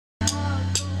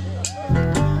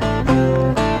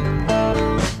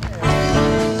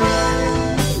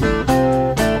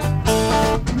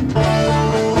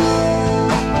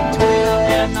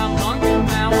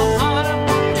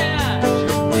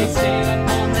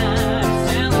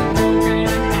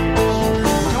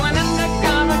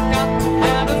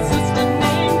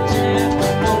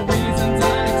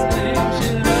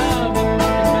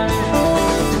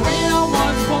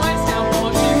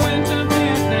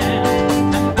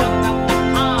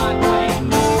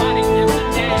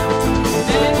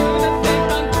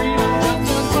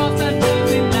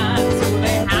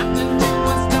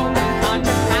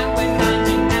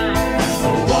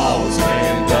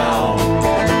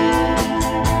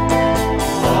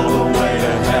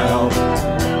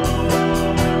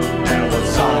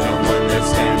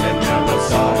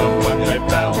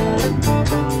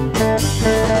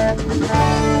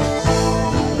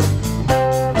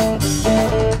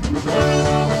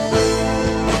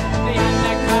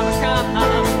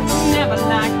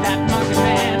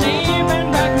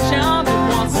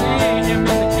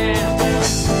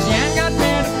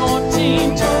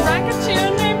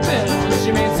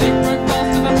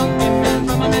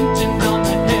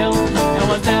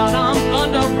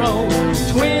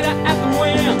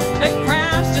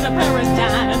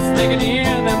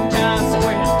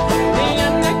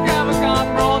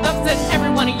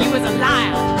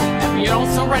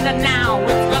how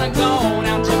it's gonna go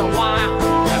down to the wire.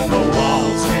 And the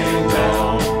walls came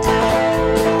down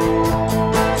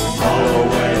all the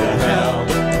way to hell.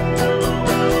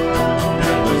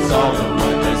 Never saw them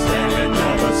when they standing,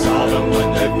 never saw them when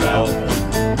they fell.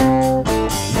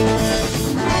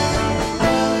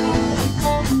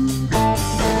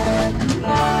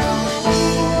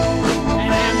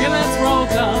 An ambulance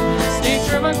rolled up, state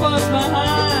trooper close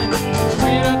behind.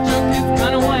 Rita took his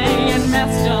gun away and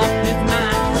messed up his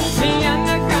mind. The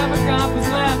undercover cop was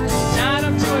left tied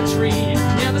up to a tree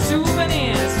near the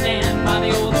souvenir stand by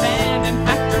the old abandoned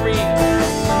factory.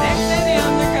 The next day the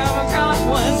undercover cop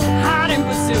was hot in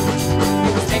pursuit. He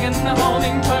was taking the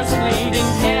holding personally,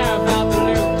 didn't care about the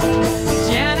loot.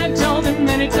 Janet told him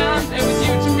many times it was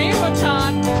you to me were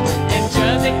taught. In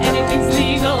Jersey anything's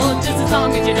legal just as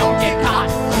long as you don't get caught.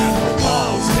 And the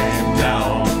walls came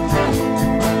down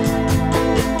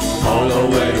all the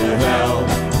way to hell.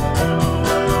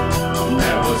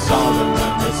 Never saw them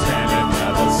when they standing,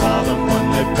 never saw them when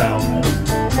they fell.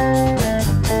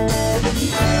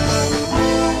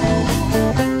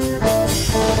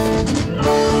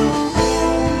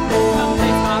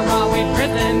 Someplace by Rahway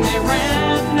prison, they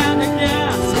ran out of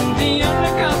gas. The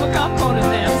undercover cop cornered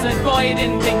them, said, boy, you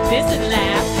didn't think this would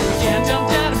last. Jan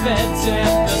jumped out of bed, said,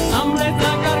 there's someplace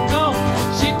I gotta go.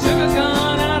 She took a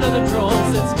gun out of the drawer,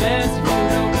 said, it's best if you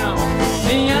don't know.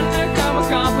 The undercover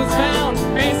cop was found,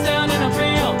 face down in a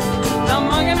field. The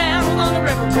monkey man was on the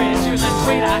river bridge, using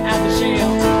Tweeter as a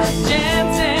shield. Jan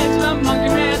said to the monkey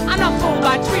man, I'm not fooled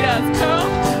by Tweeter's curl.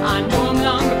 I knew him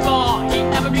long before he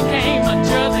ever became a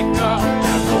Jersey girl.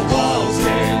 And the walls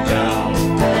came down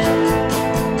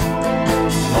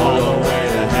all the way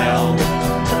to hell.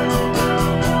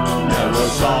 Never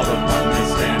saw them when they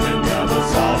standing, never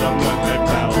saw them when they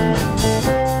fell.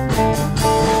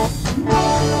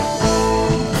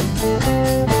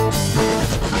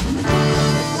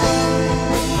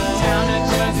 Down in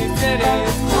Jersey City,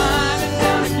 it's climbing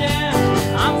down again.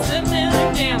 I'm sitting in a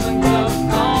gambling club,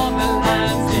 all the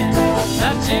lines in.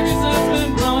 That TV set's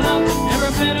been blown up,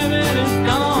 every bit of it is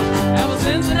gone. That was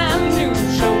Cincinnati News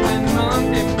show when the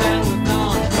monkey man was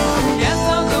on. Guess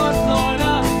I'll go to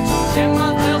Florida, get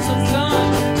myself some sun.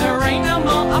 There ain't no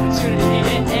more opportunity,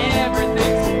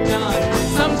 everything's done.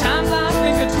 Sometimes I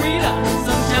think of Tweeter,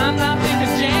 sometimes I think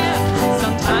of Jan.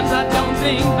 Sometimes I don't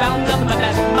think about nothing but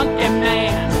that monkey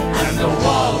man. And the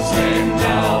walls came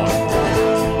down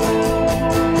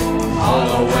all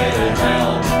the way to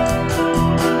hell.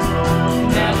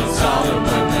 Never saw them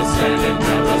when they standing,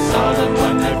 never saw them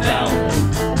when they fell.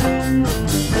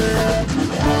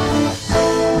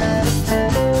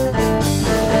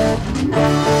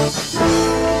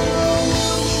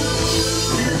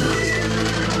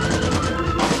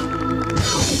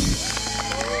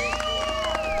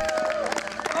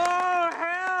 Oh,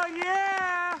 hell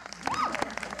yeah!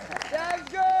 That's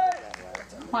good.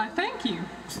 Why, thank you.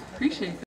 Appreciate that.